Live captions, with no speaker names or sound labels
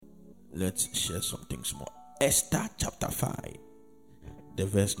Let's share something small. Esther chapter 5, the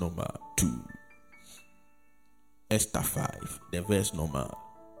verse number 2. Esther 5, the verse number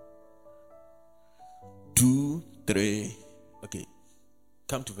 2, 3. Okay,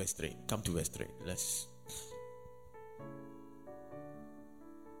 come to verse 3. Let's.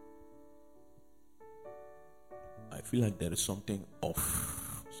 I feel like there is something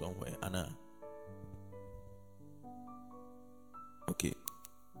off somewhere, Anna. Okay.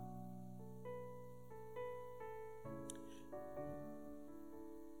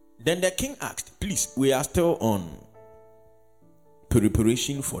 Then the king asked, please, we are still on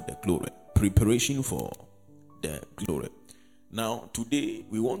preparation for the glory. Preparation for the glory. Now, today,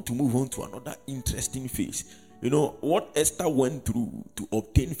 we want to move on to another interesting phase. You know, what Esther went through to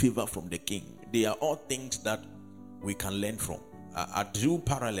obtain favor from the king, they are all things that we can learn from. I drew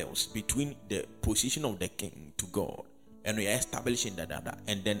parallels between the position of the king to God, and we are establishing that,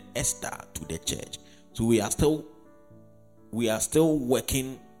 and then Esther to the church. So we are still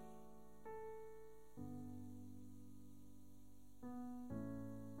working.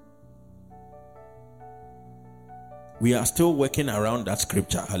 We are still working around that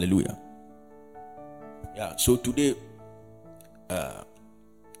scripture. Hallelujah. Yeah. So today,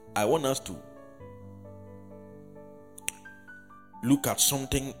 I want us to look at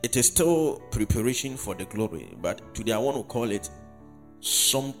something. It is still preparation for the glory, but today I want to call it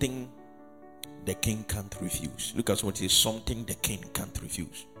something the king can't refuse. Look at what it is. Something the king can't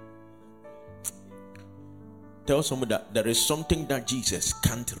refuse. Tell someone that there is something that Jesus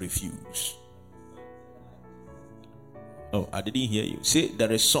can't refuse. Oh, I didn't hear you. Say,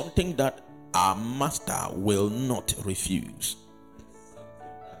 there is something that our master will not refuse.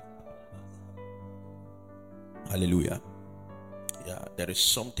 Hallelujah. Yeah, there is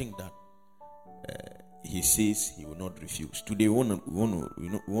something that he says he will not refuse. Today we want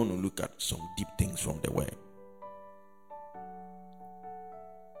to look at some deep things from the word.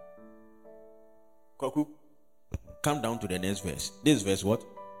 Kwaku, come down to the next verse. This verse what?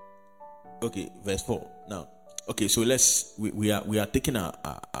 Okay, verse 4. Now, okay, so we are taking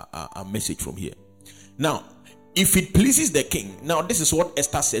a message from here. Now, if it pleases the king, now this is what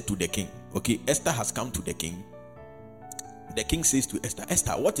Esther said to the king. Okay, Esther has come to the king. The king says to Esther,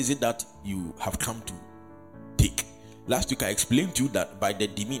 Esther, what is it that you have come to take? Last week I explained to you that by the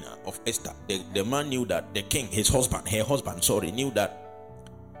demeanor of Esther, the man knew that the king, her husband, knew that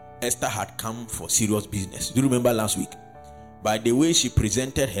Esther had come for serious business. Do you remember last week? By the way she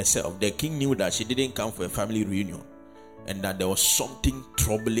presented herself, the king knew that she didn't come for a family reunion and that there was something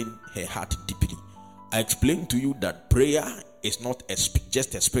troubling her heart deeply. I explained to you that prayer is not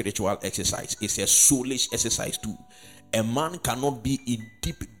just a spiritual exercise, it's a soulish exercise too. A man cannot be in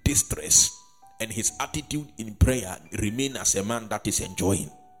deep distress and his attitude in prayer remain as a man that is enjoying.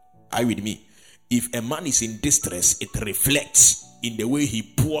 Are you with me? If a man is in distress, it reflects in the way he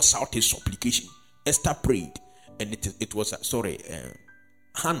pours out his supplication. Esther prayed, and it was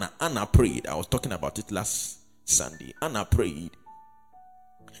Anna prayed. I was talking about it last Sunday. Anna prayed,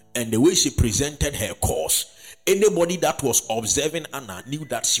 and the way she presented her cause, anybody that was observing Anna knew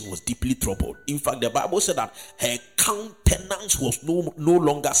that she was deeply troubled. In fact, the Bible said that her countenance was no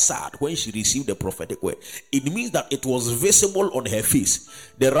longer sad when she received the prophetic word. It means that it was visible on her face.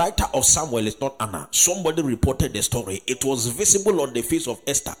 The writer of Samuel is not Anna. Somebody reported the story. It was visible on the face of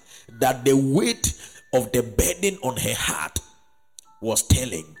Esther that the weight of the burden on her heart was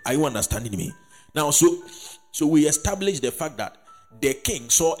telling. Are you understanding me? Now, so we established the fact that the king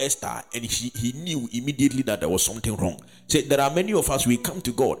saw Esther and he knew immediately that there was something wrong. So there are many of us, we come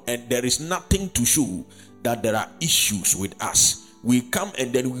to God and there is nothing to show that there are issues with us. We come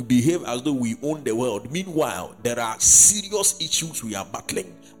and then we behave as though we own the world. Meanwhile, there are serious issues we are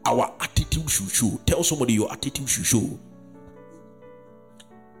battling. Our attitude should show. Tell somebody your attitude should show.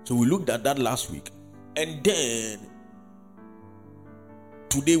 So we looked at that last week. And then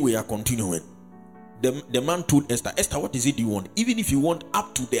today we are continuing. The man told Esther, Esther, what is it you want? Even if you want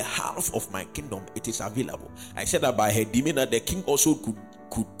up to the half of my kingdom, it is available. I said that by her demeanor, the king also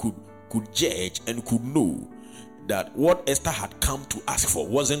could judge and could know that what Esther had come to ask for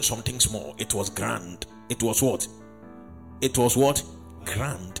wasn't something small. It was grand. It was what? It was what?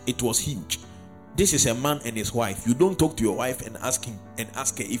 Grand. It was huge. This is a man and his wife. You don't talk to your wife and ask her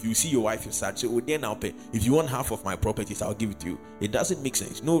if you see your wife is sad. Say, oh, then I'll pay. If you want half of my properties, I'll give it to you. It doesn't make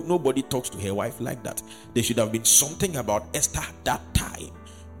sense. Nobody talks to her wife like that. There should have been something about Esther at that time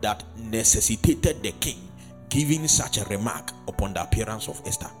that necessitated the king giving such a remark upon the appearance of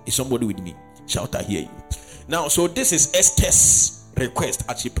Esther. Is somebody with me? Shout, I hear you. Now, so this is Esther's request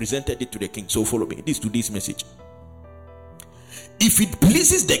as she presented it to the king. So follow me. This is today's message. if it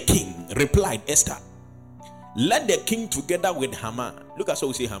pleases the king, replied Esther, let the king together with Haman. Look at how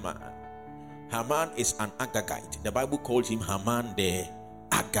we say Haman. Haman is an Agagite. The Bible calls him Haman the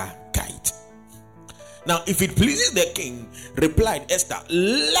Agagite. Now, if it pleases the king, replied Esther,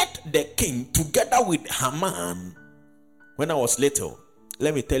 let the king together with Haman. When I was little,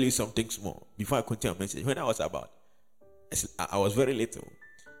 let me tell you something small before I continue my message. When I was very little.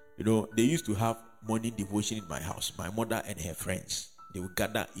 They used to have morning devotion in my house. My mother and her friends, they would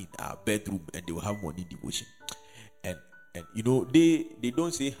gather in our bedroom and they would have morning devotion. And they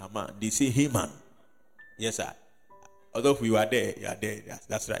don't say Haman, they say Haman. Yes, sir. Although we were there, you are there.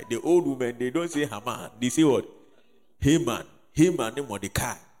 That's right. The old women, they don't say Haman, they say what? Haman and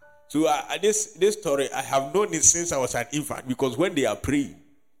Mordecai. So this story, I have known it since I was an infant, because when they are praying,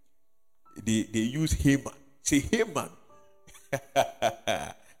 they use Haman. Say Haman.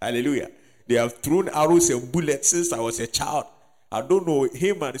 Hallelujah. They have thrown arrows and bullets since I was a child. I don't know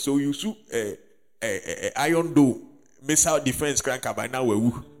Haman, so you shoot Iron Dome missile defense cranker by now.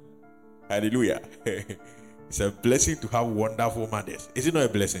 Hallelujah. It's a blessing to have wonderful mothers. Is it not a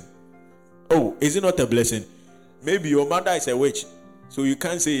blessing? Oh, is it not a blessing? Maybe your mother is a witch, so you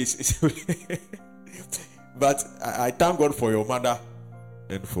can't say it's but I thank God for your mother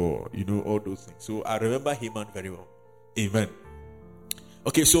and for all those things. So I remember Haman very well. Amen.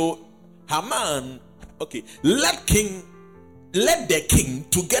 Okay, so Haman, okay, let the king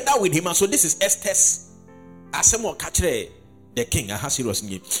together with Haman. So this is Esther's asemo katre the king. I have serious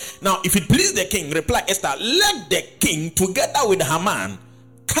name. Now, if it please the king, reply Esther, let the king together with Haman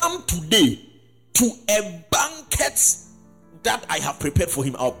come today to a banquet that I have prepared for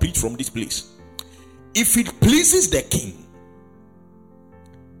him. I'll preach from this place. If it pleases the king,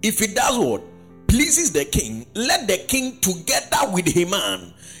 if it does what? Pleases the king, let the king together with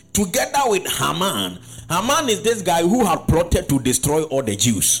Haman, together with Haman. Haman is this guy who had plotted to destroy all the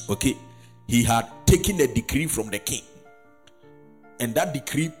Jews. Okay, he had taken a decree from the king, and that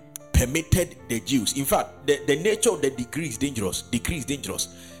decree permitted the Jews. In fact, the nature of the decree is dangerous.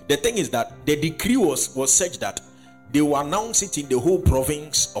 The thing is that the decree was such that they will announce it in the whole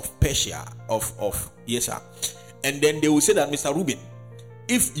province of Persia, yes sir, and then they will say that, Mr. Reuben,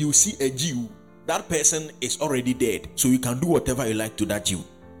 if you see a Jew, that person is already dead, so you can do whatever you like to that Jew.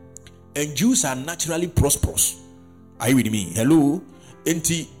 And Jews are naturally prosperous. Are you with me? Hello? And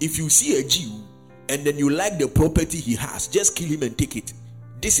if you see a Jew and then you like the property he has, just kill him and take it.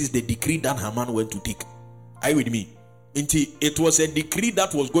 This is the decree that Haman went to take. Are you with me? It was a decree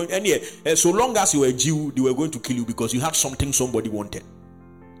that was going, and so long as you were a Jew, they were going to kill you because you had something somebody wanted.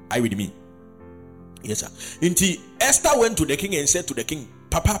 Are you with me? Yes, sir. Esther went to the king and said to the king,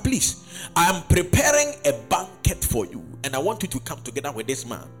 Papa, please, I am preparing a banquet for you, and I want you to come together with this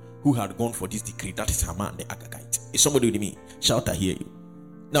man who had gone for this decree. That is Haman the Agagite. Is somebody with me? Shout, I hear you.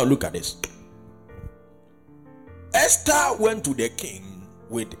 Now look at this. Esther went to the king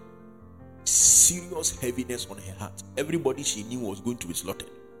with serious heaviness on her heart. Everybody she knew was going to be slaughtered.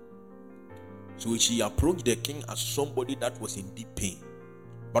 So she approached the king as somebody that was in deep pain.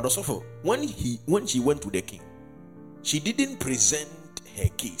 But also, when she went to the king, she didn't present her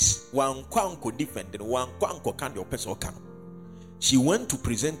case. She went to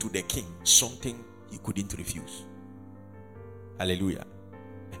present to the king something he couldn't refuse. Hallelujah.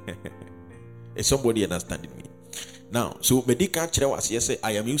 Is somebody understanding me? Now, so Medica was yes,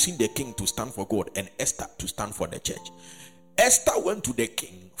 I am using the king to stand for God and Esther to stand for the church. Esther went to the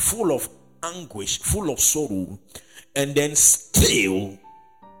king full of anguish, full of sorrow, and then still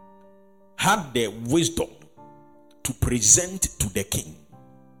had the wisdom to present to the king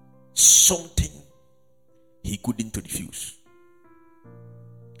something he couldn't refuse.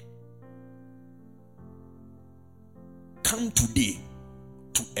 Come today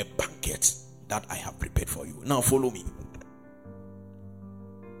to a banquet that I have prepared for you. Now follow me.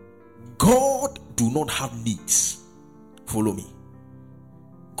 God do not have needs. Follow me.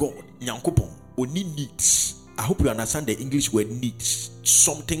 God, Nyankopon, only needs. I hope you understand the English word needs.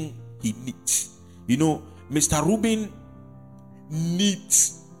 Something he needs. You know, Mr. Reuben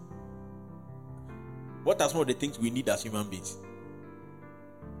needs. What are some of the things we need as human beings?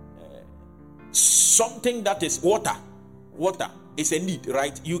 Something that is water. Water is a need,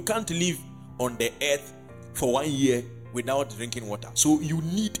 right? You can't live on the earth for 1 year without drinking water. So you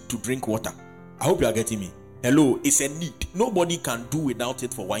need to drink water. I hope you are getting me. Hello, it's a need. Nobody can do without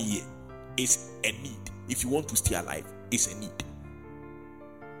it for 1 year. It's a need. If you want to stay alive, it's a need.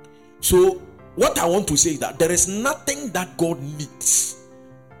 So what I want to say is that there is nothing that God needs.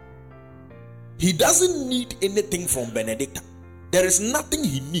 He doesn't need anything from Benedicta. There is nothing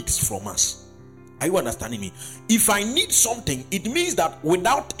he needs from us. Are you understanding me? If I need something, it means that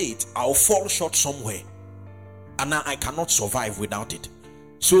without it, I'll fall short somewhere. And now I cannot survive without it.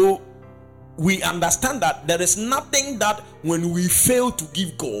 So we understand that there is nothing that when we fail to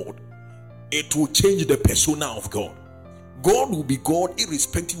give God, it will change the persona of God. God will be God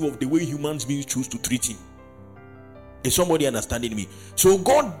irrespective of the way humans beings choose to treat him. Is somebody understanding me? So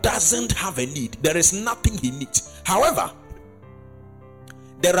God doesn't have a need. There is nothing he needs. However,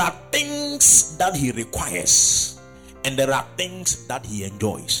 there are things that he requires and there are things that he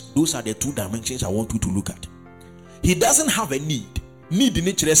enjoys. Those are the two dimensions I want you to look at. He doesn't have a need. Need in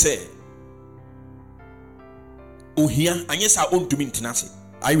nature say, oh here, and yes, I want to mean tenacity.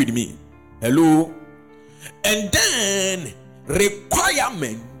 Are you with me? Hello? And then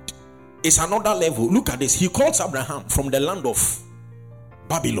requirement is another level. Look at this. He calls Abraham from the land of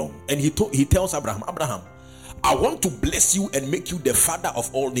Babylon, and he tells Abraham, I want to bless you and make you the father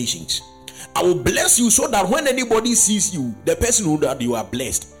of all nations. I will bless you so that when anybody sees you, the person who that you are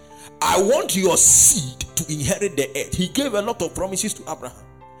blessed. I want your seed to inherit the earth. He gave a lot of promises to Abraham.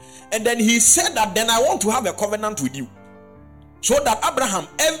 And then he said that then I want to have a covenant with you. So that Abraham,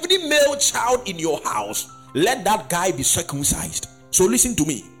 every male child in your house, let that guy be circumcised. So listen to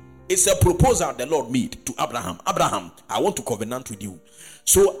me. It's a proposal the Lord made to Abraham. Abraham, I want to covenant with you.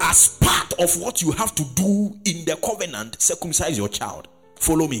 So as part of what you have to do in the covenant, circumcise your child.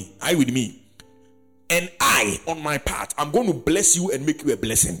 Follow me. Are you with me? And I, on my part, I'm going to bless you and make you a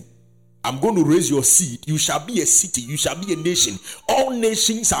blessing. I'm going to raise your seed. You shall be a city. You shall be a nation. All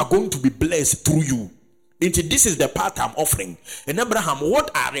nations are going to be blessed through you. This is the part I'm offering. And Abraham,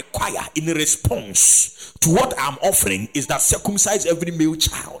 what I require in response to what I'm offering is that circumcise every male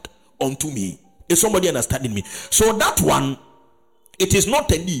child unto me. Is somebody understanding me? So that one, it is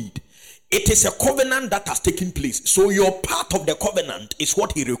not a need. It is a covenant that has taken place. So your part of the covenant is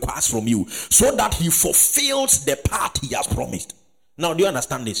what he requires from you, so that he fulfills the part he has promised. Now, do you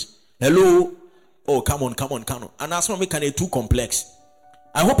understand this? Hello? Oh, come on. And that's not making it too complex.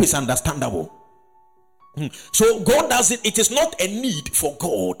 I hope it's understandable. So God does it. It is not a need for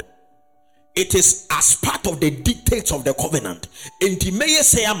God. It is as part of the dictates of the covenant. Inti meye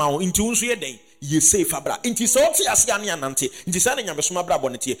say ama inti unsu yeden ye say fabra. Inti so ti asiane anante. Inti sa na nyamesoma bra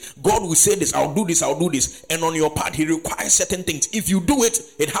bonete. God will say this, I'll do this, and on your part he requires certain things. If you do it,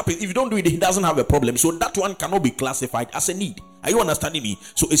 it happens. If you don't do it, he doesn't have a problem. So that one cannot be classified as a need. Are you understanding me?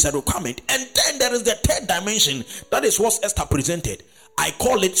 So it's a requirement. And then there is the third dimension. That is what Esther presented. I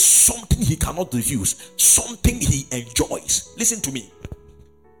call it something he cannot refuse, something he enjoys. Listen to me.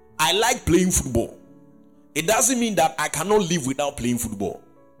 I like playing football. It doesn't mean that I cannot live without playing football.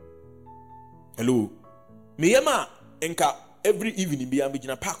 Hello. Miyama enka every evening be am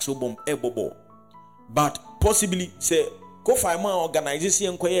park so bomb ball. But possibly say go find my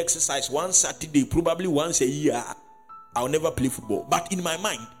organization exercise one Saturday, probably once a year. I'll never play football. But in my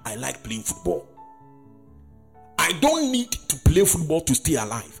mind, I like playing football. I don't need to play football to stay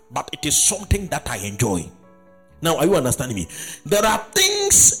alive, but it is something that I enjoy. Now, are you understanding me? There are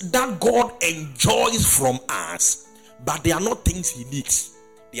things that God enjoys from us, but they are not things he needs.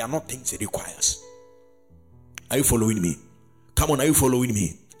 They are not things he requires. Are you following me? Come on, are you following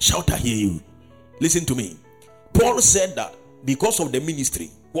me? Shout, I hear you. Listen to me. Paul said that because of the ministry,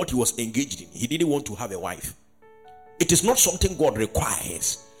 what he was engaged in, he didn't want to have a wife. It is not something God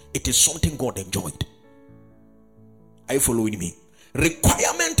requires. It is something God enjoyed. Are you following me?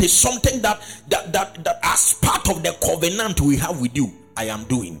 Requirement is something that as part of the covenant we have with you, I am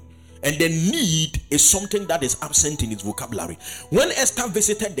doing. And the need is something that is absent in his vocabulary. When Esther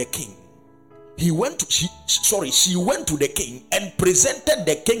visited the king, she went to the king and presented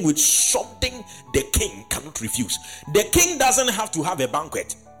the king with something the king cannot refuse. The king doesn't have to have a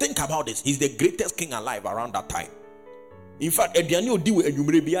banquet. Think about this. He's the greatest king alive around that time. In fact, a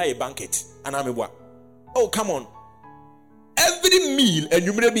banquet. Oh, come on. Every meal and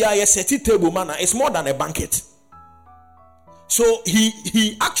you may be a set table manner is more than a banquet. So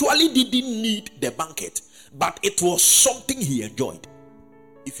he actually didn't need the banquet, but it was something he enjoyed.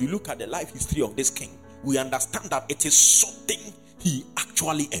 If you look at the life history of this king, we understand that it is something he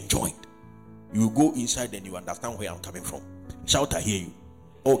actually enjoyed. You go inside and you understand where I'm coming from. Shout, I hear you.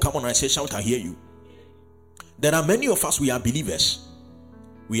 Oh, come on, I say shout, I hear you. There are many of us, we are believers.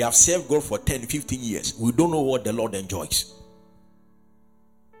 We have served God for 10, 15 years. We don't know what the Lord enjoys.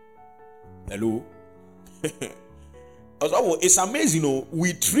 Hello? It's amazing,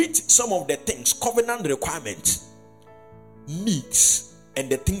 we treat some of the things, covenant requirements, needs, and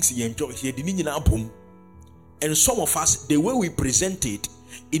the things he enjoys. And some of us, the way we present it,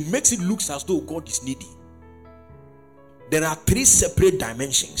 it makes it look as though God is needy. There are three separate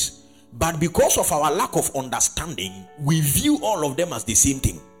dimensions. But because of our lack of understanding, we view all of them as the same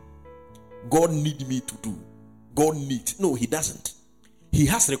thing. God need me to do. God needs. No, he doesn't. He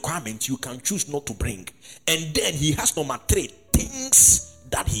has requirements you can choose not to bring. And then he has number 3, things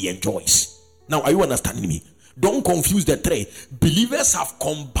that he enjoys. Now, are you understanding me? Don't confuse the 3. Believers have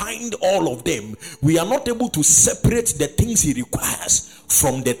combined all of them. We are not able to separate the things he requires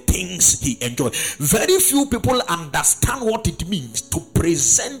from the things he enjoys. Very few people understand what it means to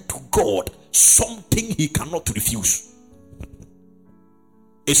present to God something he cannot refuse.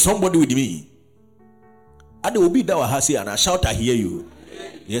 Is somebody with me? And will be that has and I shout, I hear you.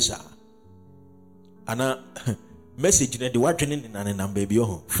 Yes, sir. And a message that the word training and baby,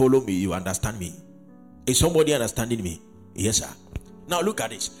 follow me, you understand me. Is somebody understanding me? Yes, sir. Now look at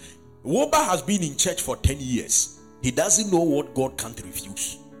this. Woba has been in church for 10 years. He doesn't know what God can't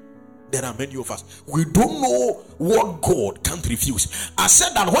refuse. There are many of us. We don't know what God can't refuse. I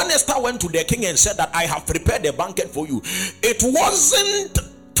said that when Esther went to the king and said that I have prepared a banquet for you, it wasn't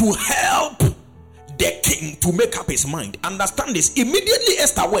to help the king to make up his mind. Understand this. Immediately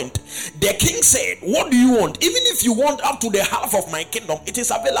Esther went, the king said, what do you want? Even if you want up to the half of my kingdom, it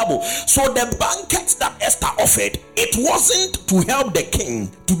is available. So the banquet that Esther offered, it wasn't to help the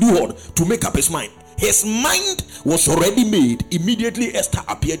king to do what? To make up his mind. His mind was already made. Immediately Esther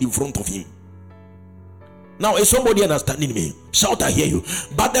appeared in front of him. Now is somebody understanding me? Shout, I hear you.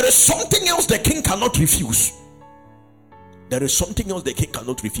 But there is something else the king cannot refuse. There is something else the king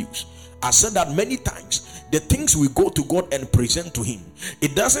cannot refuse. I said that many times. The things we go to God and present to him,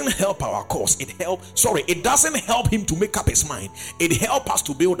 it doesn't help our cause. It doesn't help him to make up his mind. It helps us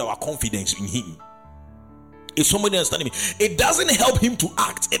to build our confidence in him. Is somebody understanding me? It doesn't help him to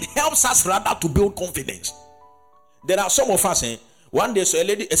act. It helps us rather to build confidence. There are some of us, one day a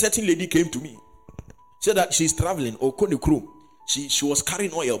certain lady came to me, said that she's traveling, she was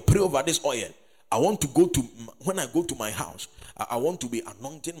carrying oil. Pray over this oil. I want to go to, when I go to my house, I want to be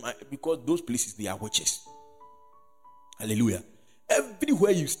anointing because those places, they are witches. Hallelujah.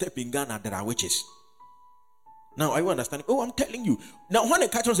 Everywhere you step in Ghana, there are witches. Now, are you understanding? Oh, I'm telling you. Now, when a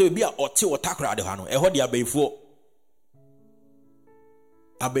catch will be a oti or takra de hano,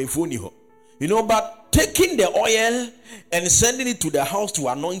 you know, but taking the oil and sending it to the house to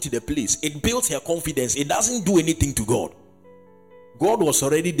anoint the place, it builds her confidence. It doesn't do anything to God. God was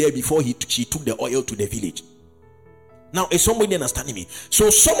already there before she took the oil to the village. Now, is somebody understanding me? So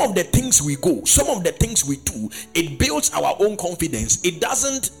some of the things we go, some of the things we do, it builds our own confidence. It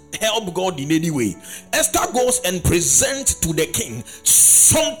doesn't help God in any way. Esther goes and presents to the king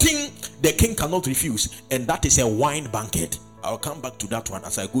something the king cannot refuse, and that is a wine banquet. I'll come back to that one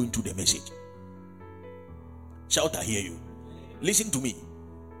as I go into the message. Shout, I hear you. Listen to me.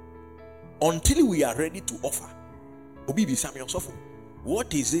 Until we are ready to offer, Obibi Samuel Sofo,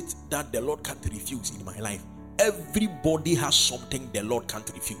 what is it that the Lord can't refuse in my life? Everybody has something the Lord can't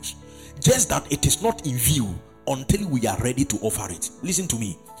refuse. Just that it is not in view until we are ready to offer it. Listen to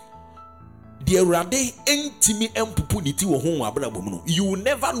me. You will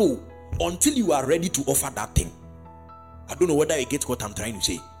never know until you are ready to offer that thing. I don't know whether you get what I'm trying to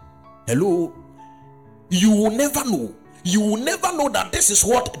say. Hello? You will never know. You will never know that this is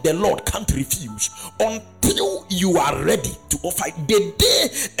what the Lord can't refuse until you are ready to offer it. The day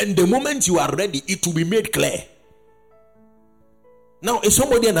and the moment you are ready, it will be made clear. Now, is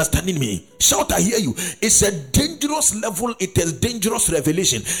somebody understanding me? Shout, I hear you. It's a dangerous level. It is dangerous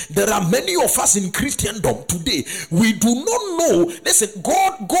revelation. There are many of us in Christendom today. We do not know. Listen,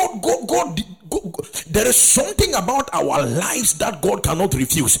 God. There is something about our lives that God cannot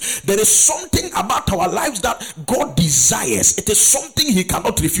refuse. There is something about our lives that God desires. It is something he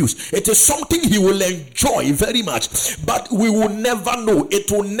cannot refuse. It is something he will enjoy very much. But we will never know.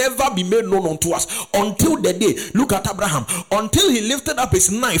 It will never be made known unto us until the day. Look at Abraham. Until he lifted up his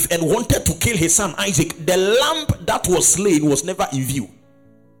knife and wanted to kill his son Isaac, the lamb that was slain was never in view.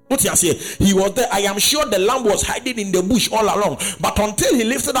 What you say? He was there. I am sure the lamb was hiding in the bush all along. But until he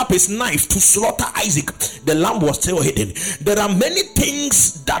lifted up his knife to slaughter Isaac, the lamb was still hidden. There are many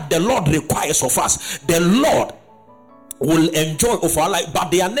things that the Lord requires of us. The Lord will enjoy of our life, but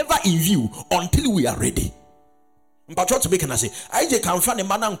they are never in view until we are ready. But what to make, can I say? Isaac can find a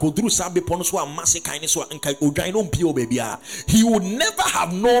man and go through Sabi Ponoswa and Massey kindness and Ujaino Pio baby. He would never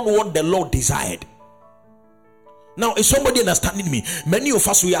have known what the Lord desired. Now, is somebody understanding me? Many of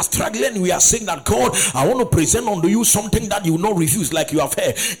us, we are struggling. We are saying that, God, I want to present unto you something that you will not refuse, like you have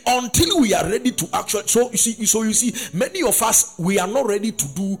heard, until we are ready to actually. So you see, many of us, we are not ready to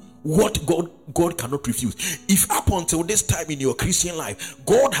do what God cannot refuse. If up until this time in your Christian life,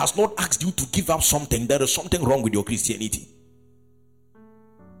 God has not asked you to give up something, there is something wrong with your Christianity.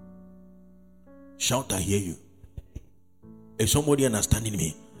 Shout, I hear you. Is somebody understanding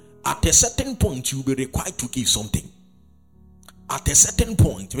me? At a certain point, you'll be required to give something. At a certain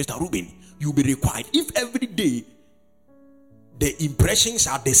point, Mr. Ruben, you'll be required. If every day the impressions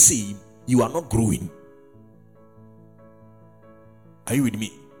are the same, you are not growing. Are you with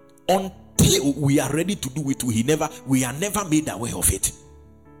me? Until we are ready to do it, we are never made aware of it.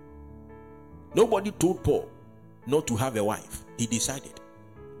 Nobody told Paul not to have a wife. He decided.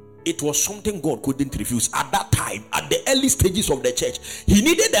 It was something God couldn't refuse. At that time, at the early stages of the church, he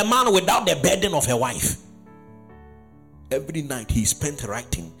needed a man without the burden of a wife. Every night he spent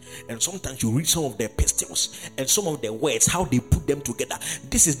writing, and sometimes you read some of the epistles and some of the words, how they put them together.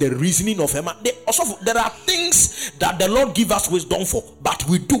 This is the reasoning of a man. There are things that the Lord give us wisdom for, but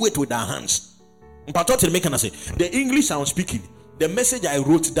we do it with our hands. The English I'm speaking, the message I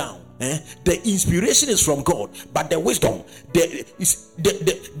wrote down, the inspiration is from God, but the wisdom,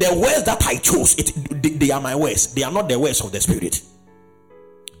 the words that I chose, they are my words. They are not the words of the Spirit.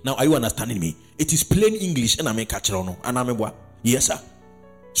 Now, are you understanding me? It is plain English, and I'm a catcher. And I'm a yes, sir.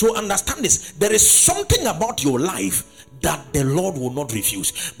 So understand this. There is something about your life that the Lord will not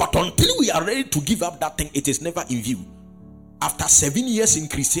refuse. But until we are ready to give up that thing, it is never in view. After 7 years in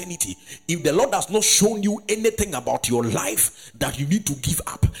Christianity, if the Lord has not shown you anything about your life that you need to give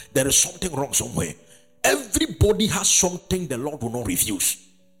up, there is something wrong somewhere. Everybody has something the Lord will not refuse.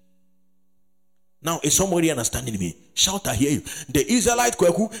 Now, is somebody understanding me? Shout, I hear you. The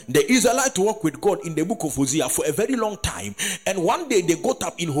Israelites walked with God in the book of Hosea for a very long time. And one day they got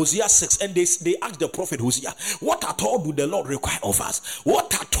up in Hosea 6 and they asked the prophet Hosea, what at all do the Lord require of us?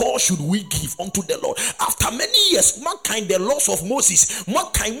 What at all should we give unto the Lord? After many years, mankind, the laws of Moses,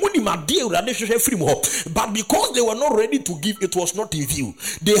 but because they were not ready to give, it was not in view.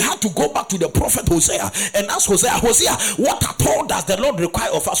 They had to go back to the prophet Hosea and ask Hosea, what at all does the Lord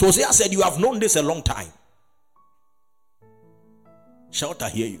require of us? Hosea said, you have known this a long time. Shout, I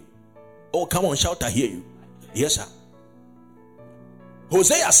hear you. Oh, come on, shout, I hear you. Yes, sir.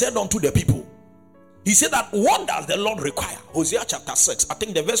 Hosea said unto the people, he said that what does the Lord require? Hosea chapter 6, I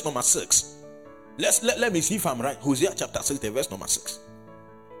think the verse number 6. Let me see if I'm right. Hosea chapter 6, the verse number 6.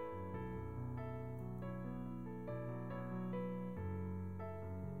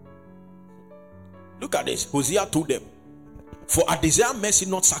 Look at this. Hosea told them, for I desire mercy,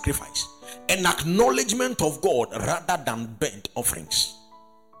 not sacrifice, an acknowledgement of God rather than burnt offerings.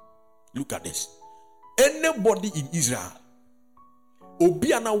 Look at this. Anybody in Israel,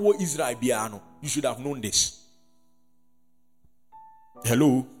 Obiana wo Israel biano, you should have known this.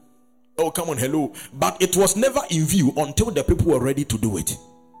 Hello? Oh, come on, hello. But it was never in view until the people were ready to do it.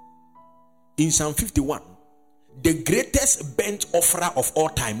 In Psalm 51, the greatest burnt offerer of all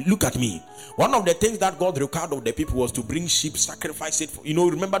time. Look at me. One of the things that God required of the people was to bring sheep, sacrifice it.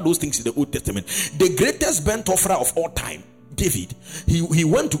 Remember those things in the Old Testament. The greatest burnt offerer of all time, David, he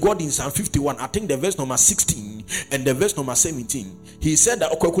went to God in Psalm 51, I think the verse number 16 and the verse number 17. He said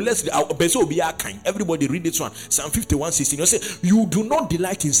that, okay, everybody read this one. Psalm 51, 16. You say, you do not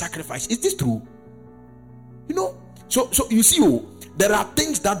delight in sacrifice. Is this true? So you see, there are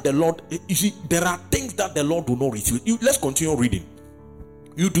things that the Lord, will not refuse. Let's continue reading.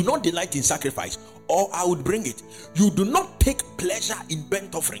 You do not delight in sacrifice, or I would bring it. You do not take pleasure in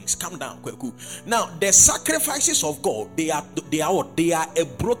burnt offerings. Calm down, Kweku. Now, the sacrifices of God, they are what? They are a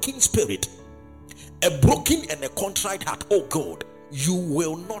broken spirit, a broken and a contrite heart. Oh God, you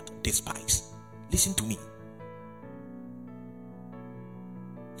will not despise. Listen to me.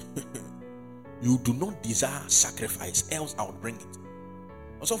 You do not desire sacrifice, else I will bring it.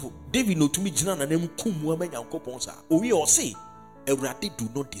 Also, David no to me jina na nemu kumu ame nyankopon sa. Owi o say, Ewurade do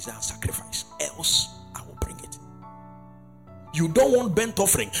not desire sacrifice, else I will bring it. You don't want burnt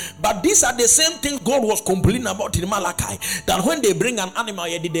offering, but these are the same things God was complaining about in Malachi. That when they bring an animal,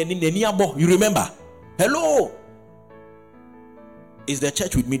 you remember? Hello, is the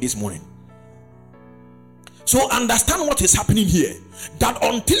church with me this morning? So understand what is happening here. That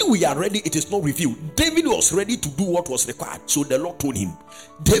until we are ready, it is not revealed. David was ready to do what was required. So the Lord told him.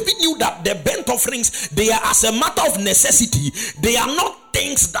 David knew that the burnt offerings, they are as a matter of necessity. They are not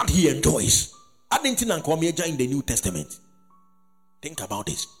things that he enjoys. Adentin and Kwamieja in the New Testament. Think about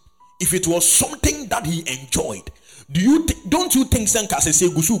this. If it was something that he enjoyed, don't you think Sankase say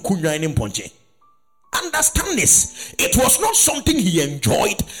Gusu Kunya in Ponche? Understand this. It was not something he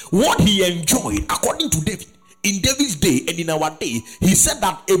enjoyed. What he enjoyed, according to David, in David's day and in our day, he said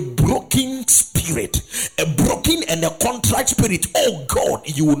that a broken spirit, a broken and a contrite spirit, oh God,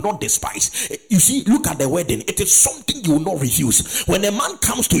 you will not despise. You see, look at the wedding. It is something you will not refuse. When a man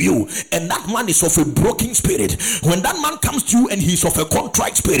comes to you and that man is of a broken spirit, when that man comes to you and he's of a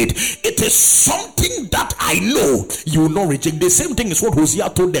contrite spirit, it is something that I know you will not reject. The same thing is what Hosea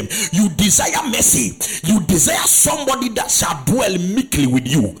told them. You desire mercy, you desire somebody that shall dwell meekly with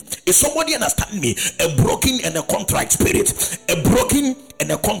you. Is somebody understand me? A broken and a contrite spirit, a broken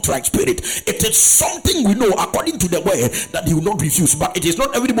and a contrite spirit. It is something we know according to the word that he will not refuse, but it is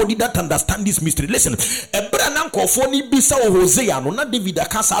not everybody that understand this mystery. Listen, Ebrana kofoni bisa o Hosea no na David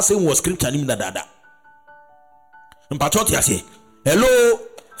akasa say was scripture nim dada. Mpachoti ase. Hello,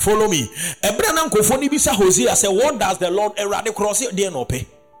 follow me. Ebrana kofoni bisa Hosea say, what does the Lord erade cross there no pay?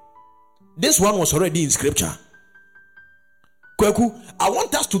 This one was already in scripture. I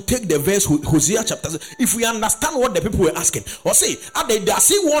want us to take the verse Hosea chapter. If we understand what the people were asking, or say, they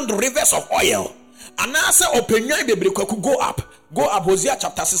see one rivers of oil, and I say, go up, Hosea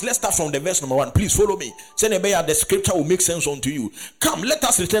chapter 6. Let's start from the verse number 1. Please follow me. The scripture will make sense unto you. Come, let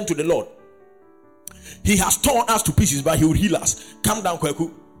us return to the Lord. He has torn us to pieces, but he will heal us. Come down,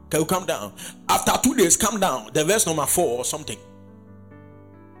 Kweku. Can you come down? After 2 days, come down. The verse number 4 or something.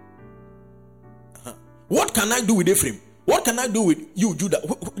 What can I do with Ephraim? What can I do with you, Judah?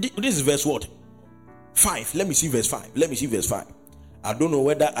 This is verse what? 5. Let me see verse 5. Let me see verse 5. I don't know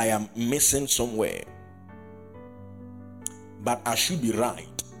whether I am missing somewhere, but I should be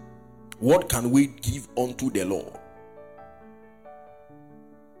right. What can we give unto the Lord?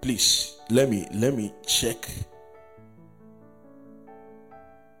 Please, let me check.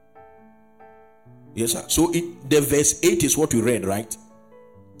 Yes, sir. So the verse 8 is what we read, right?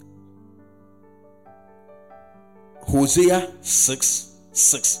 Hosea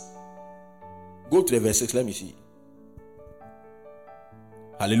 6:6. Go to the verse 6. Let me see.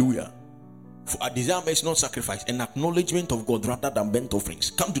 Hallelujah. For a desire is not sacrifice, an acknowledgement of God rather than burnt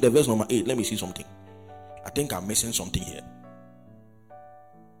offerings. Come to the verse number 8. Let me see something. I think I'm missing something here.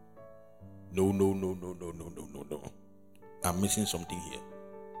 No. I'm missing something here.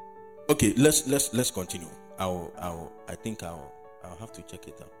 Okay, let's continue. I'll have to check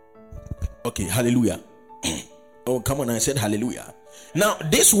it out. Okay, hallelujah. Oh, come on, I said hallelujah. Now,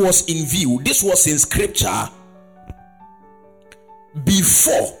 this was in view, this was in scripture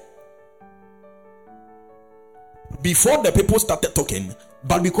before the people started talking,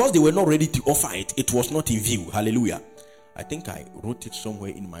 but because they were not ready to offer it, it was not in view. Hallelujah. I think I wrote it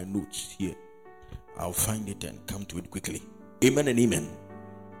somewhere in my notes here. I'll find it and come to it quickly. Amen and amen.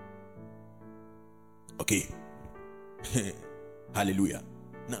 Okay. Hallelujah.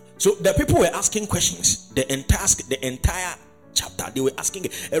 Now, so the people were asking questions. The entire chapter, they were asking,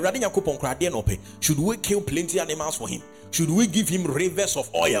 should we kill plenty animals for him? Should we give him rivers of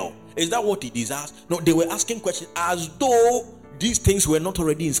oil? Is that what he desires? No, they were asking questions as though these things were not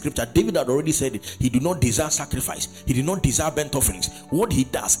already in scripture. David had already said it. He did not desire sacrifice. He did not desire burnt offerings. What he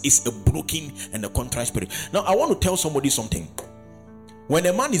does is a broken and a contrite spirit. Now, I want to tell somebody something. When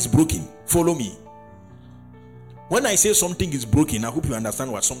a man is broken, follow me. When I say something is broken, I hope you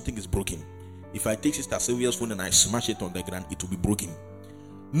understand what something is broken. If I take Sister Sylvia's phone and I smash it on the ground, it will be broken.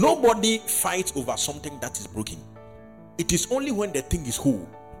 Nobody fights over something that is broken. It is only when the thing is whole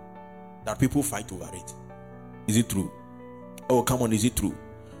that people fight over it. Is it true? Oh, come on, is it true?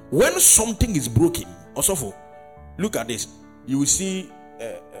 When something is broken, also, look at this. You will see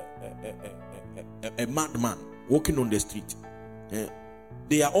a madman walking on the street.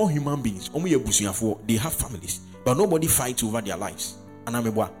 They are all human beings. They have families. But nobody fights over their lives.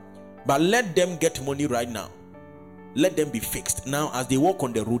 But let them get money right now. Let them be fixed. Now, as they walk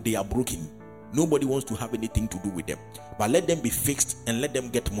on the road, they are broken. Nobody wants to have anything to do with them. But let them be fixed and let them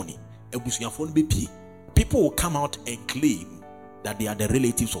get money. People will come out and claim that they are the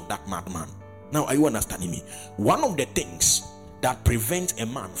relatives of that madman. Now, are you understanding me? One of the things that prevents a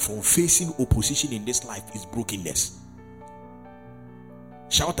man from facing opposition in this life is brokenness.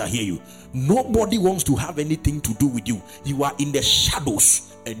 Shout, I hear you. Nobody wants to have anything to do with you. You are in the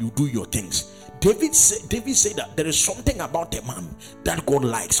shadows and you do your things. David said that there is something about a man that God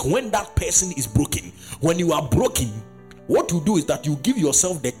likes. When that person is broken, when you are broken, what you do is that you give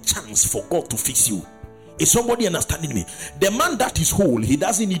yourself the chance for God to fix you. Is somebody understanding me? The man that is whole, he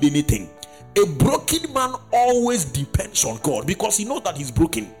doesn't need anything. A broken man always depends on God because he knows that he's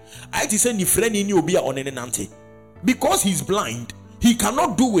broken. I just say because he's blind, he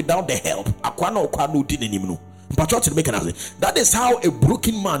cannot do without the help. That is how a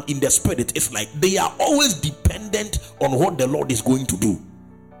broken man in the spirit is like. They are always dependent on what the Lord is going to do.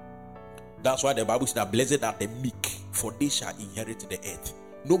 That's why the Bible says that blessed are the meek, for they shall inherit the earth.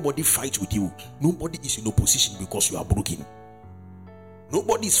 Nobody fights with you. Nobody is in opposition because you are broken.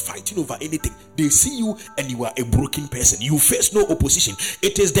 Nobody is fighting over anything. They see you and you are a broken person. You face no opposition.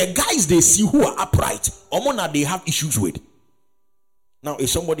 It is the guys they see who are upright. Omona they have issues with. Now,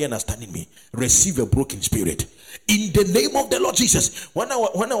 is somebody understanding me? Receive a broken spirit in the name of the Lord Jesus. When I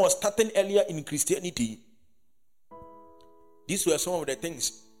was starting earlier in Christianity, these were some of the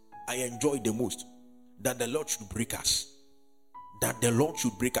things I enjoyed the most. That the Lord should break us. That the Lord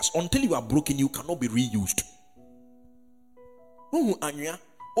should break us. Until you are broken, you cannot be reused. You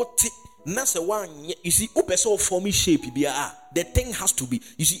see, forming shape, the thing has to be,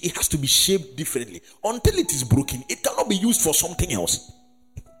 you see, it has to be shaped differently. Until it is broken, it cannot be used for something else.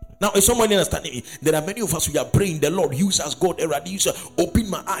 Now, is somebody understanding me? There are many of us who are praying, the Lord, use us, God, open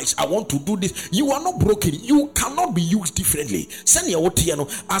my eyes. I want to do this. You are not broken. You cannot be used differently.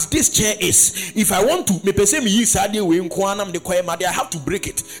 As this chair is, if I want to, I have to break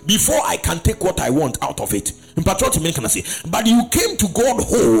it before I can take what I want out of it. But you came to God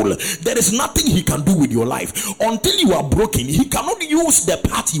whole. There is nothing He can do with your life. Until you are broken, He cannot use the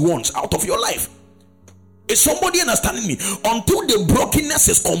part He wants out of your life. Is somebody understanding me? Until the brokenness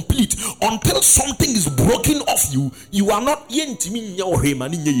is complete, until something is broken off you, you are not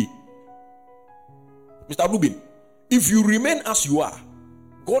Mr. Rubin, if you remain as you are,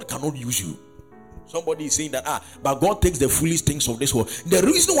 God cannot use you. Somebody is saying that, but God takes the foolish things of this world. The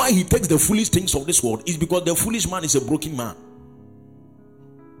reason why He takes the foolish things of this world is because the foolish man is a broken man.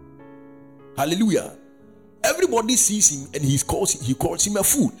 Hallelujah. Everybody sees him and he calls him a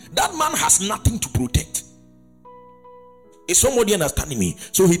fool. That man has nothing to protect. Is somebody understanding me?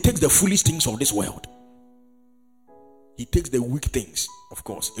 So he takes the foolish things of this world. He takes the weak things. Of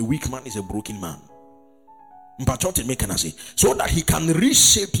course, a weak man is a broken man. So that he can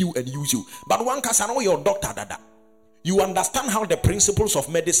reshape you and use you. But one can say, I know your doctor, Dada. You understand how the principles of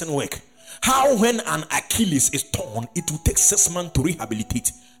medicine work. How when an Achilles is torn, it will take 6 months to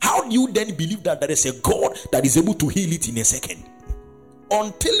rehabilitate. How do you then believe that there is a God that is able to heal it in a second?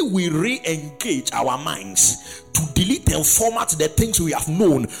 Until we re-engage our minds to delete and format the things we have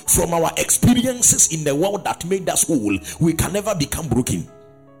known from our experiences in the world that made us whole, we can never become broken.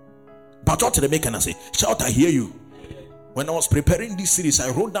 But what to the make and I say, shout, I hear you. When I was preparing this series, I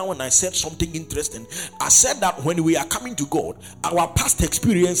wrote down and I said something interesting. I said that when we are coming to God, our past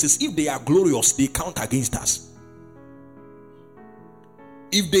experiences, if they are glorious, they count against us.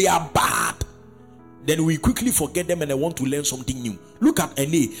 If they are bad, then we quickly forget them and I want to learn something new. Look at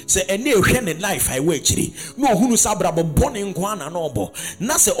Ene. Say Ene when life I wait. No hunu sabra born in Kwana nobo.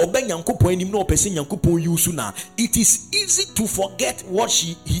 Na se oben Yankopon nim no person Yankopon use na. It is easy to forget what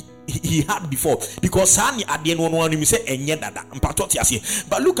he had before, because Sani at the end one say enye dada.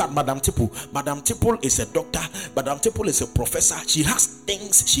 But look at Madam Tipple. Madam Tipple is a doctor. Madam Tipple is a professor. She has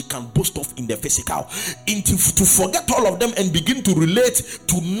things she can boast of in the physical. To forget all of them and begin to relate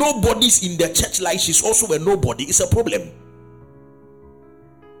to nobodies in the church like she's also a nobody is a problem.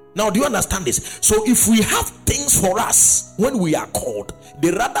 Now, do you understand this? So if we have things for us when we are called, they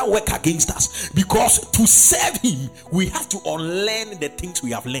rather work against us, because to serve Him, we have to unlearn the things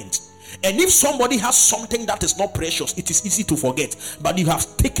we have learned. And if somebody has something that is not precious, it is easy to forget. But you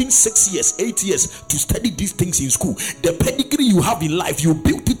have taken 6 years, 8 years to study these things in school. The pedigree you have in life, you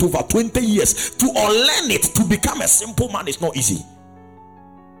built it over 20 years. To unlearn it, to become a simple man is not easy.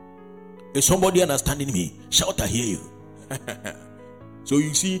 Is somebody understanding me? Shout, I hear you. So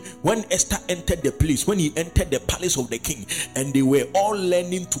you see, when Esther entered the place, when he entered the palace of the king, and they were all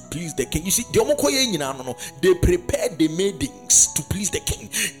learning to please the king. You see, they prepared the maidens to please the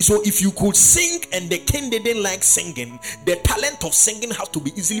king. So if you could sing and the king didn't like singing, the talent of singing has to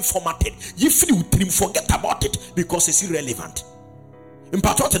be easily formatted. If you forget about it because it's irrelevant. In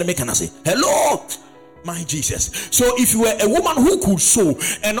part, what the maker say, hello, my Jesus. So if you were a woman who could sew,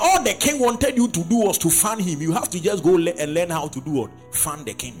 and all the king wanted you to do was to fan him, you have to just go and learn how to do what? Fan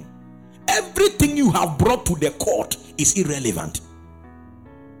the king. Everything you have brought to the court is irrelevant.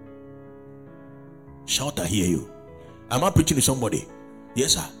 Shout, I hear you. Am I preaching to somebody?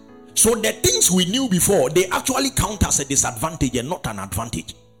 Yes, sir. So the things we knew before, they actually count as a disadvantage and not an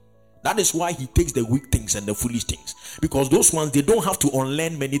advantage. That is why He takes the weak things and the foolish things, because those ones, they don't have to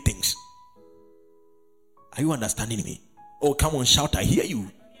unlearn many things. Are you understanding me? Oh, come on, shout, I hear you.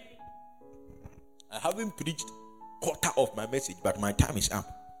 I haven't preached quarter of my message, but my time is up.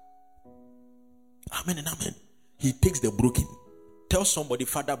 Amen and amen. He takes the broken. Tell somebody,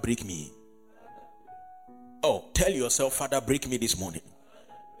 Father, break me. Oh, tell yourself, Father, break me this morning.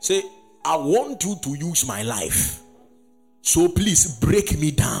 Say, I want you to use my life. So please break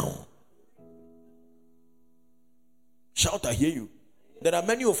me down. Shout, I hear you. There are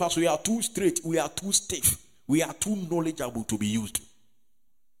many of us, we are too straight, we are too stiff, we are too knowledgeable to be used.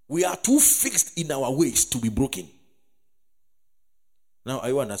 We are too fixed in our ways to be broken. Now, are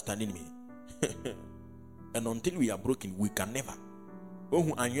you understanding me? And until we are broken, we can never.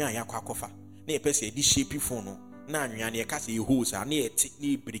 Until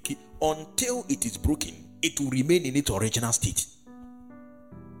it is broken, it will remain in its original state.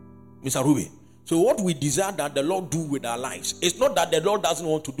 Mr. Ruby, so what we desire that the Lord do with our lives, it's not that the Lord doesn't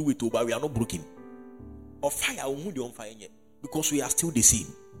want to do it, but we are not broken. Or fire, because we are still the same.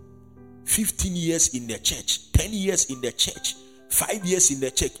 15 years in the church, 10 years in the church, 5 years in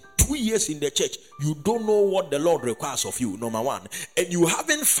the church, 2 years in the church, you don't know what the Lord requires of you, number one, and you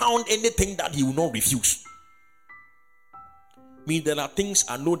haven't found anything that He will not refuse. There are things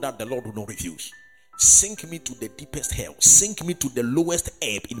I know that the Lord will not refuse. Sink me to the deepest hell, sink me to the lowest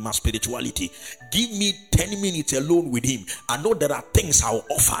ebb in my spirituality. Give me 10 minutes alone with Him. I know there are things I will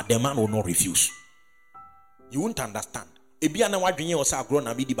offer, the man will not refuse. You won't understand. But I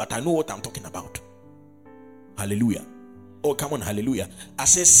know what I'm talking about. Hallelujah. Oh, come on, hallelujah. I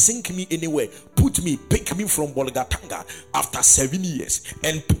say, sink me anywhere. Pick me from Bolgatanga after 7 years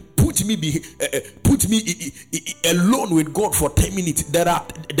and put me alone with God for 10 minutes. There are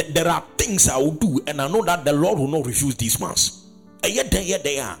things I will do, and I know that the Lord will not refuse these ones. And yet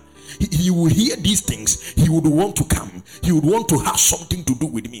they are. He will hear these things. He would want to come. He would want to have something to do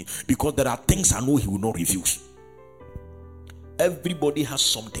with me, because there are things I know He will not refuse. Everybody has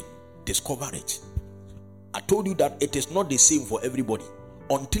something. Discover it. I told you that it is not the same for everybody.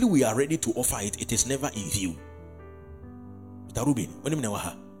 Until we are ready to offer it, it is never in view. Mr. Ruben,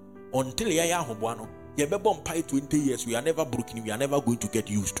 until you 20 years, we are never broken, we are never going to get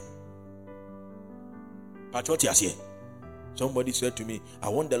used. But what you say? Somebody said to me, I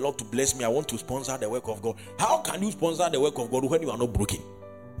want the Lord to bless me, I want to sponsor the work of God. How can you sponsor the work of God when you are not broken?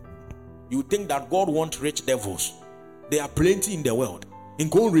 You think that God wants rich devils? There are plenty in the world.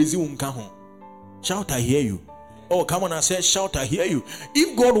 Shout, I hear you. Oh, come on, I said, shout, I hear you.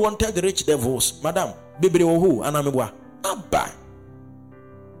 If God wanted the rich devils, Madam, Bibri Ohu, Anamibwa, Abba.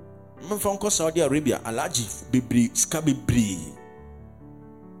 From Saudi Arabia, Alaji, Bibri, Skabibri.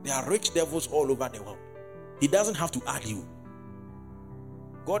 There are rich devils all over the world. He doesn't have to add you.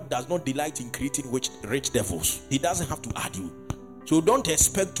 God does not delight in creating rich devils. He doesn't have to add you. So don't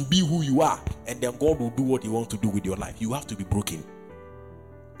expect to be who you are, and then God will do what He wants to do with your life. You have to be broken.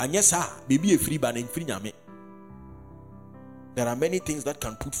 And yes, sir, maybe a free banning free nyame. There are many things that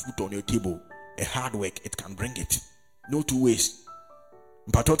can put food on your table. A hard work, it can bring it. No two ways.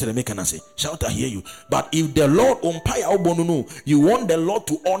 But what the make say? Shout, I hear you. But if the Lord you want the Lord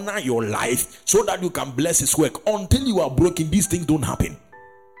to honor your life so that you can bless His work. Until you are broken, these things don't happen.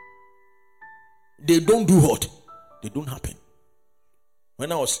 They don't do what? They don't happen.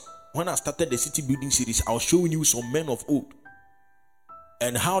 When I started the city building series, I was showing you some men of old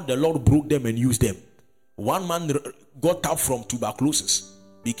and how the Lord broke them and used them. One man got up from tuberculosis,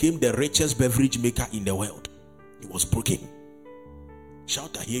 became the richest beverage maker in the world. He was broken.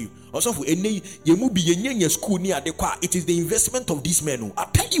 Shout, I hear you. Also, it is the investment of these men. I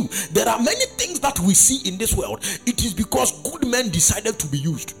tell you, there are many things that we see in this world. It is because good men decided to be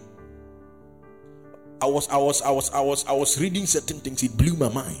used. I was reading certain things. It blew my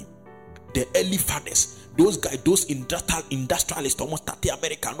mind. The early fathers, those guys, those industrialists, almost 30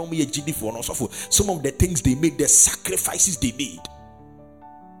 American, some of the things they made, the sacrifices they made.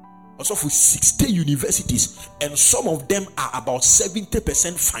 Also for 60 universities, and some of them are about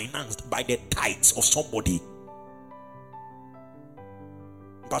 70% financed by the tithes of somebody.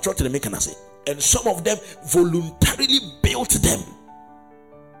 But what they can say? And some of them voluntarily built them.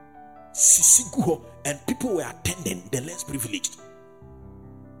 And people were attending, the less privileged.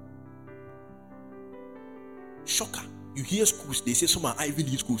 Shocker. You hear schools, they say some are Ivy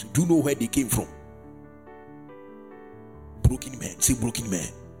League schools. Do you know where they came from? Broken men. Say broken men.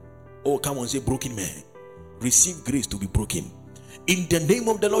 Oh, come on, say broken man. Receive grace to be broken. In the name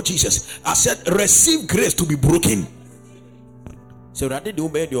of the Lord Jesus, I said, receive grace to be broken. So rather than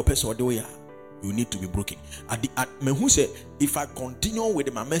obey your person, you need to be broken. Who said, if I continue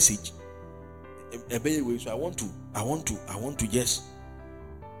with my message, so I want to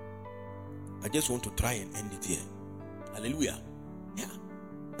just want to try and end it here. Hallelujah. Yeah.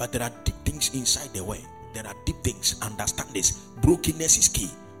 But there are deep things inside the way. There are deep things. Understand this. Brokenness is key.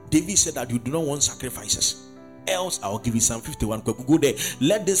 David said that you do not want sacrifices. Else I'll give you Psalm 51. Go there.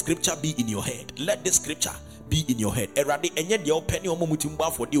 Let this scripture be in your head. Let this scripture be in your head.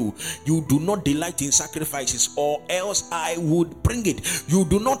 You do not delight in sacrifices, or else I would bring it. You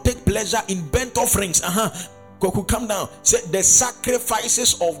do not take pleasure in burnt offerings. Come down. Say the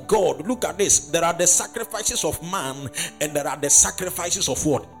sacrifices of God. Look at this. There are the sacrifices of man, and there are the sacrifices of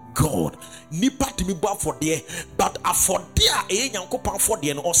what? God. Nipa timi bo for there, but for there e nyankopon for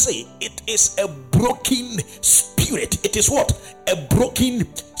there no say it is a broken spirit. It is what? A broken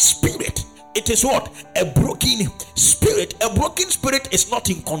spirit. It is what? A broken spirit. A broken spirit is not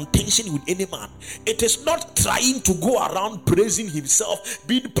in contention with any man. It is not trying to go around praising himself,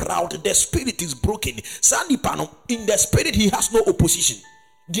 being proud. The spirit is broken. Sandipano, in the spirit, he has no opposition.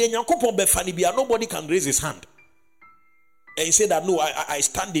 Nobody can raise his hand and say that no, I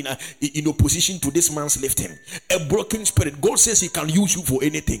stand in opposition to this man's lifting. A broken spirit. God says he can use you for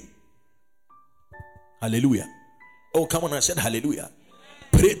anything. Hallelujah. Oh, come on, I said hallelujah.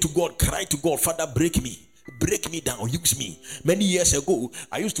 Pray to God, cry to God, Father, break me down, use me. Many years ago,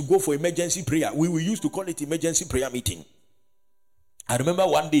 I used to go for emergency prayer. We used to call it emergency prayer meeting. I remember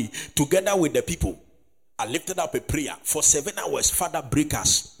one day, together with the people, I lifted up a prayer for 7 hours. Father, break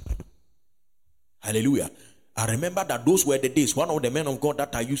us. Hallelujah. I remember that those were the days, one of the men of God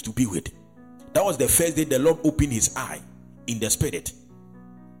that I used to be with. That was the first day the Lord opened his eye in the spirit.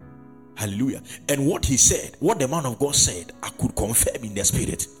 Hallelujah. And what he said, what the man of God said, I could confirm in the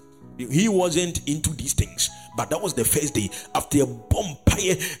spirit. He wasn't into these things, but that was the first day after a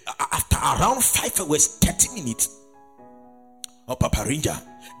bonfire, after around 5 hours 30 minutes of Papa Ranger,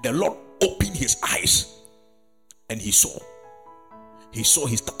 the Lord opened his eyes and he started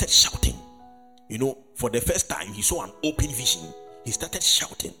shouting. You know, for the first time he saw an open vision. He started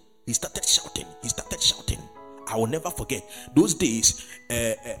shouting. I will never forget those days.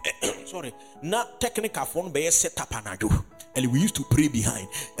 Not technical phone be set up and we used to pray behind.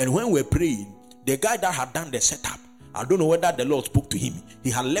 And when we were praying, the guy that had done the setup, I don't know whether the Lord spoke to him.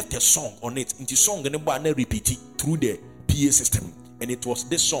 He had left a song on it. Into song and repeat it through the PA system, and it was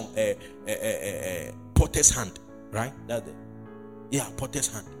this song, Potter's Hand, right? That's it. Yeah,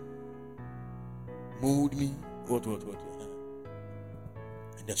 Potter's Hand. Mold me. What? And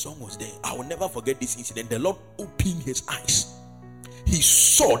the song was there. I will never forget this incident. The Lord opened his eyes. He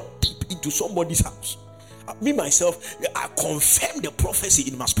saw deep into somebody's house. Me myself, I confirmed the prophecy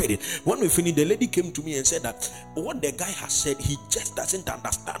in my spirit. When we finished, the lady came to me and said that what the guy has said, he just doesn't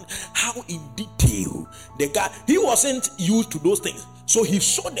understand how in detail the guy, he wasn't used to those things. So he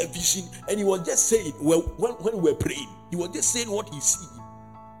saw the vision and he was just saying, well, when we were praying, he was just saying what he see,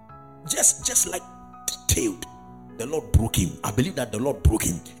 just like detailed. The Lord broke him. I believe that the Lord broke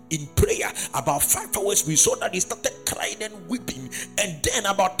him in prayer. About 5 hours, we saw that he started crying and weeping. And then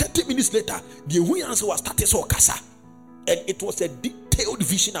about 30 minutes later, the answer was started so casa. And it was a detailed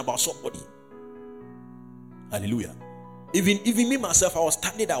vision about somebody. Hallelujah. Even me myself, I was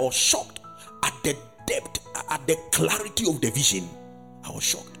standing there, I was shocked at the depth, at the clarity of the vision. I was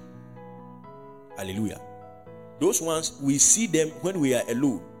shocked. Hallelujah. Those ones, we see them when we are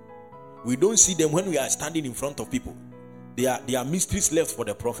alone. We don't see them when we are standing in front of people. They are mysteries left for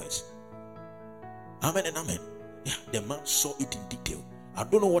the prophets. Amen and amen. Yeah, the man saw it in detail. I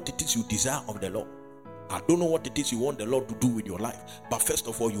don't know what it is you desire of the Lord. I don't know what it is you want the Lord to do with your life. But first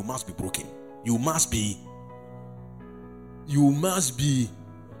of all, you must be broken. You must be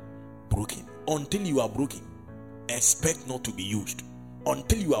broken. Until you are broken, expect not to be used.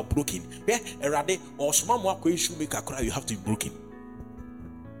 Until you are broken. You have to be broken.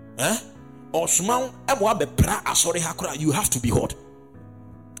 Or you have to be hot.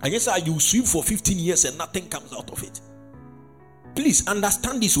 And yes, you swim for 15 years and nothing comes out of it. Please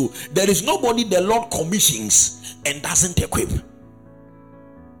understand this. There is nobody the Lord commissions and doesn't equip.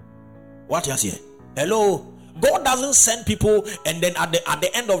 What you say? Hello? God doesn't send people and then at the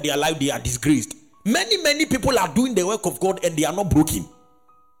end of their life they are disgraced. Many people are doing the work of God and they are not broken.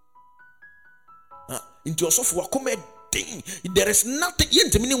 Into yourself, there is nothing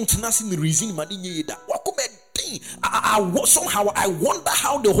somehow I wonder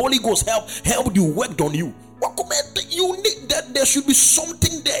how the Holy Ghost helped you, worked on you. You need that. There should be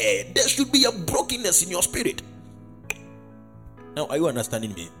something there. There should be a brokenness in your spirit. Now, are you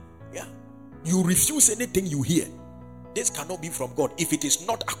understanding me? Yeah. You refuse anything you hear. This cannot be from God. If it is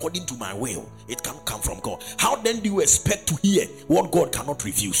not according to my will, it can't come from God. How then do you expect to hear what God cannot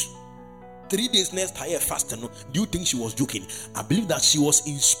refuse? 3 days next higher fasting. Do you think she was joking? I believe that she was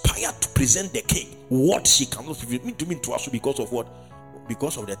inspired to present the king what she cannot refuse. To me, to us, because of what?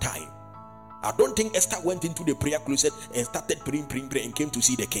 Because of the time. I don't think Esther went into the prayer closet and started praying and came to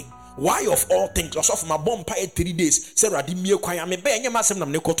see the king. Why of all things? Of my bomb 3 days.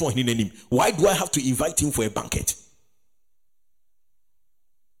 Why do I have to invite him for a banquet?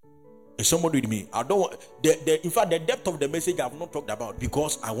 Is somebody with me? I don't want in fact, the depth of the message I have not talked about,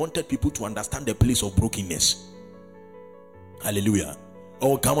 because I wanted people to understand the place of brokenness. Hallelujah.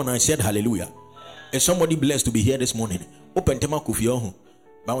 Oh, come on, I said hallelujah. Is somebody blessed to be here this morning? Open tema kufio.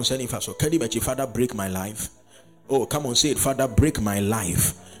 Bounce any faso. Father, break my life. Oh, come on, say it. Father, break my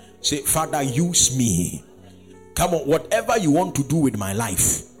life. Say, Father, use me. Come on, whatever you want to do with my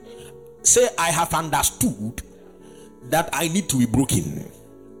life. Say, I have understood that I need to be broken.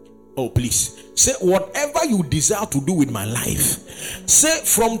 Oh, please. Say, whatever you desire to do with my life. Say,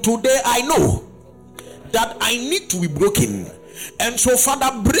 from today I know that I need to be broken. And so, Father,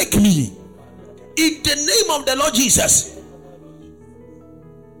 break me. In the name of the Lord Jesus.